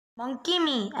Monkey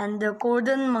Me and the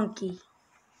Golden Monkey.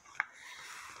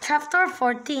 Chapter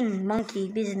 14 Monkey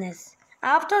Business.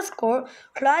 After school,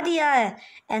 Claudia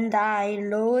and I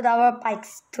rode our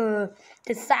bikes to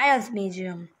the Science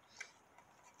Museum.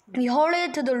 We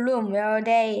hurried to the room where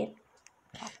they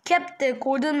kept the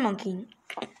golden monkey.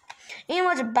 It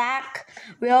was back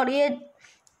where it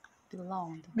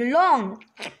belonged.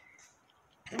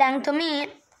 Thanks to me,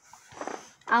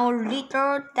 our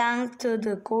little thanks to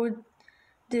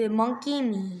the monkey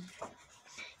me.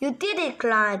 You did it,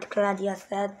 Claudia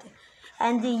said.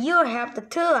 And you helped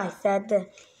too, I said.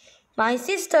 My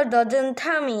sister doesn't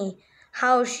tell me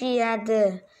how she had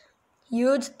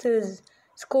used the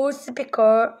school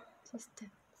speaker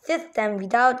system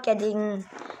without getting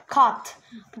caught.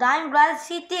 But I'm glad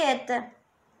she did.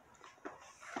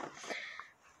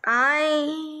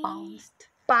 I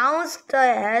bounced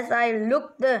as I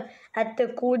looked at the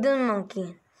golden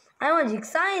monkey. I was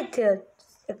excited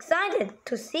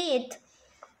to see it.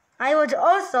 I was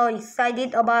also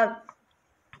excited about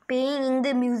being in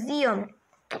the museum.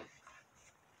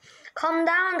 Calm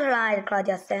down,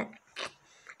 Claudia said.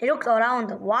 I looked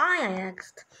around. Why? I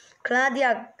asked.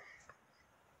 Claudia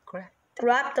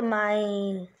grabbed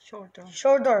my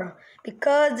shoulder.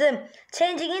 Because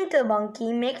changing into a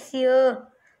monkey makes you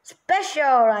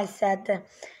special, I said.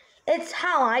 It's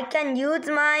how I can use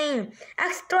my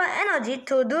extra energy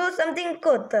to do something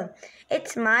good.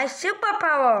 It's my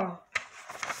superpower.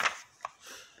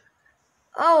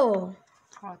 Oh,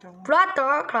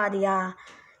 brother, Claudia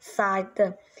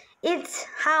sighed. It's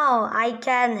how I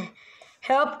can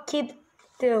help keep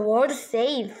the world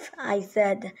safe, I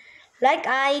said, like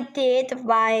I did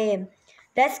by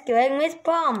rescuing Miss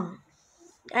Plum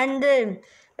and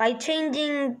by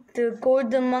changing the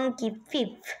golden monkey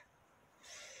thief.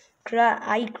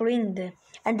 I grinned.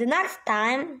 And the next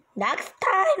time,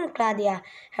 Claudia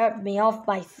helped me off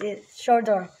my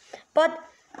shoulder. But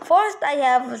first I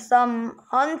have some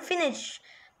unfinished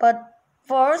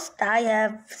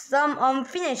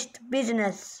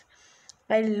business.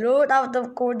 I rode out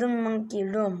of Golden Monkey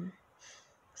room.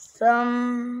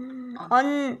 Some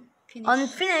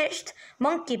unfinished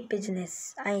monkey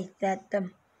business, I said.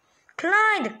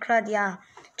 Claudia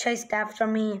chased after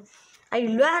me. I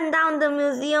ran down the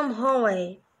museum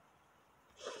hallway.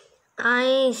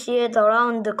 I slid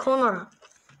around the corner.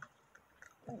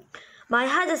 My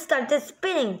head started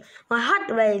spinning. My heart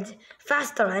raced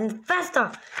faster and faster.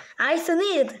 I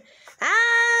sneezed.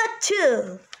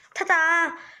 Achoo!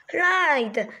 Ta-da!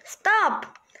 Clyde,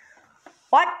 stop!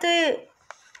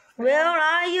 Where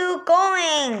are you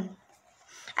going?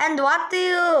 And what do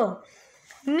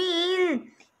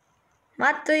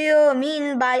you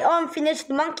mean by unfinished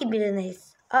monkey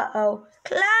business? Uh-oh.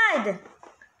 Clyde!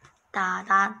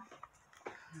 Ta-da!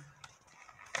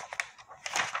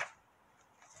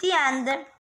 The end.